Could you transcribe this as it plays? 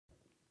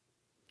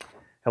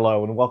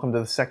Hello and welcome to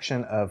the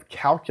section of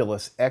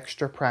Calculus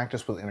Extra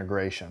Practice with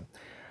Integration.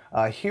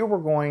 Here we're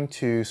going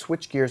to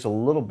switch gears a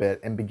little bit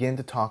and begin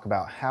to talk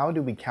about how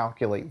do we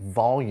calculate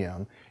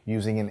volume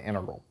using an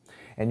integral.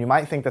 And you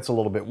might think that's a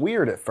little bit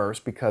weird at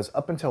first because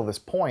up until this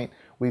point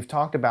we've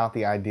talked about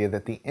the idea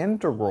that the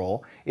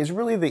integral is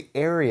really the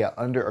area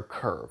under a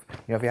curve. You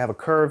know, if you have a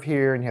curve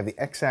here and you have the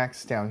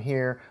x-axis down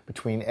here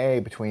between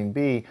A, between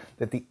B,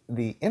 that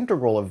the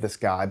integral of this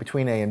guy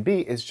between A and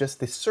B is just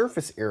the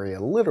surface area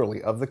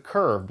literally of the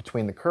curve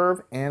between the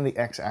curve and the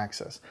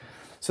x-axis.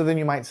 So then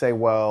you might say,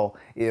 well,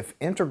 if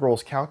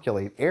integrals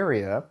calculate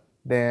area,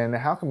 then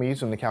how can we use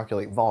them to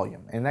calculate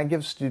volume? And that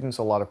gives students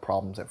a lot of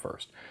problems at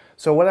first.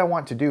 So what I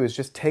want to do is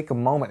just take a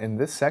moment in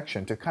this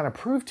section to kind of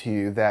prove to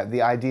you that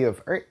the idea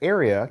of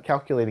area,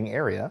 calculating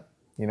area,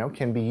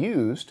 can be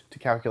used to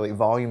calculate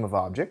volume of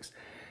objects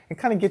and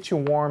kind of get you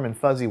warm and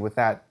fuzzy with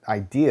that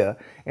idea.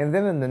 And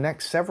then in the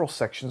next several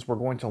sections, we're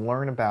going to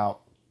learn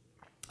about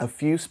a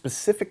few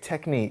specific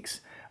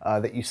techniques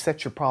that you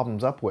set your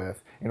problems up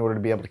with in order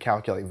to be able to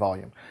calculate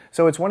volume.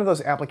 So it's one of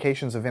those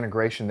applications of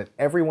integration that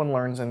everyone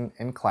learns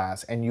in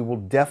class, and you will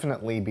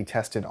definitely be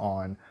tested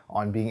on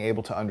being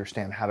able to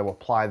understand how to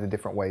apply the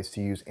different ways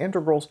to use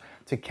integrals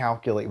to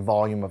calculate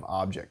volume of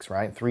objects,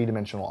 right?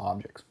 Three-dimensional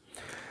objects.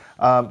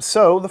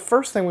 So the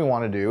first thing we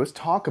want to do is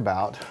talk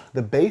about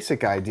the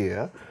basic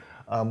idea.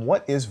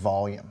 What is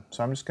volume?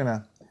 So I'm just going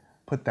to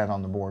put that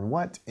on the board.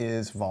 What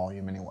is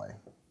volume anyway?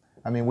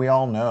 I mean, we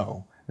all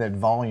know that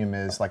volume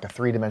is like a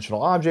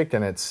three-dimensional object,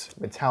 and it's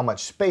how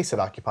much space it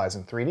occupies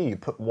in 3D. You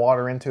put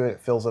water into it, it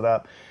fills it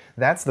up.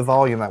 That's the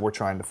volume that we're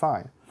trying to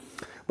find.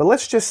 But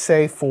let's just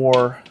say,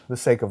 for the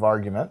sake of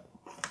argument,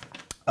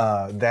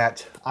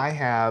 that I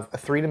have a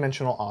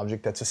three-dimensional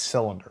object that's a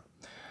cylinder.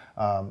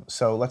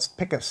 So let's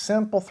pick a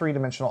simple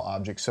three-dimensional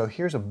object. So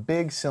here's a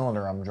big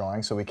cylinder I'm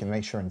drawing so we can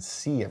make sure and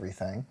see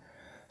everything.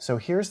 So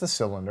here's the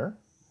cylinder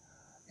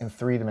in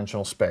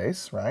three-dimensional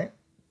space, right?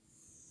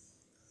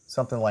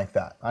 Something like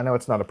that. I know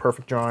it's not a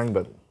perfect drawing,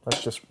 but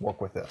let's just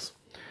work with this.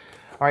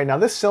 All right, now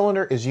this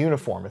cylinder is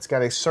uniform. It's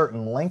got a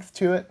certain length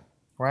to it,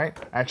 right?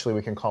 Actually,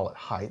 we can call it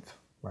height,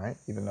 right?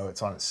 Even though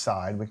it's on its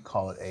side, we can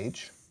call it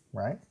h,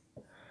 right?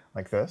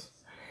 Like this.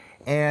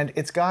 And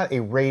it's got a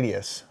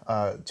radius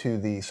to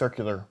the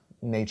circular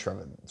nature of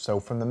it. So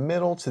from the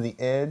middle to the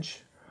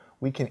edge,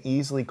 we can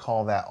easily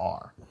call that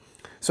r.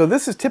 So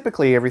this is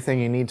typically everything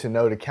you need to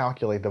know to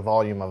calculate the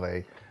volume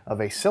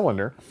of a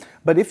cylinder.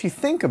 But if you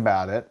think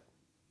about it,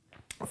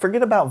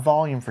 forget about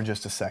volume for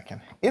just a second.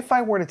 If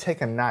I were to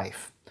take a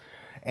knife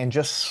and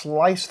just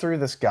slice through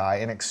this guy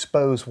and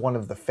expose one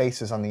of the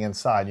faces on the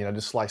inside,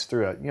 just slice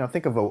through it,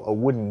 think of a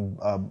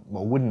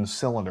wooden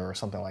cylinder or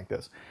something like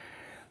this,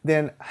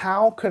 then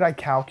how would I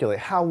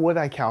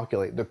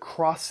calculate the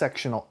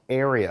cross-sectional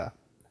area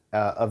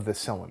of the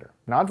cylinder?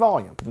 Not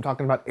volume, I'm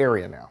talking about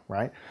area now,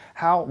 right?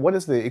 What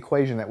is the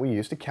equation that we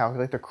use to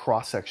calculate the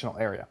cross-sectional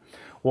area?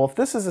 Well, if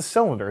this is a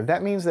cylinder,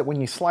 that means that when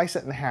you slice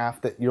it in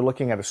half, that you're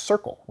looking at a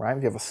circle, right?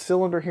 If you have a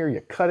cylinder here, you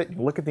cut it, you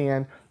look at the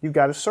end, you've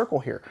got a circle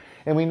here.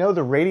 And we know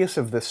the radius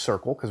of this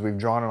circle, because we've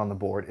drawn it on the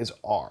board, is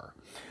r.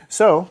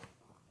 So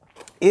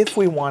if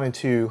we wanted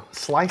to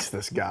slice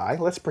this guy,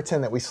 let's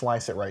pretend that we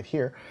slice it right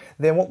here,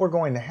 then what we're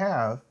going to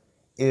have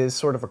is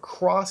sort of a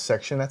cross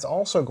section that's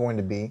also going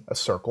to be a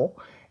circle,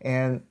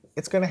 and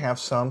it's going to have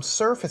some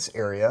surface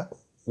area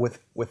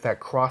with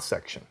that cross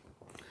section,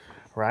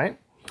 right?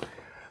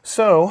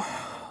 So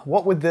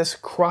what would this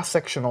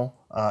cross-sectional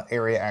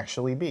area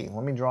actually be?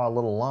 Let me draw a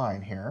little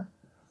line here.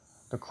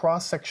 The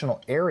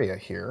cross-sectional area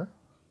here,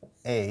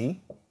 A,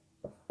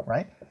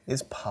 right,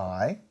 is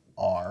pi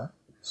r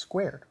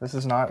squared. This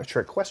is not a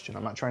trick question.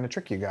 I'm not trying to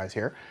trick you guys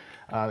here.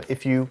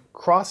 If you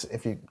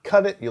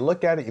cut it, you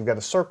look at it, you've got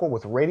a circle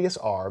with radius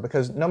r,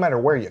 because no matter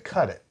where you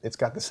cut it, it's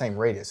got the same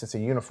radius. It's a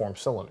uniform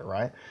cylinder,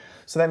 right?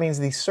 So that means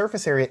the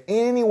surface area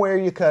anywhere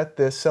you cut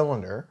this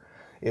cylinder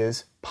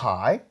is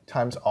pi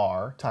times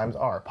r,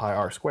 pi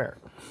r squared.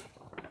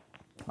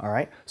 All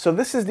right, so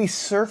this is the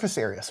surface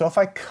area. So if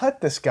I cut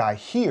this guy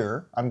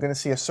here, I'm going to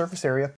see a surface area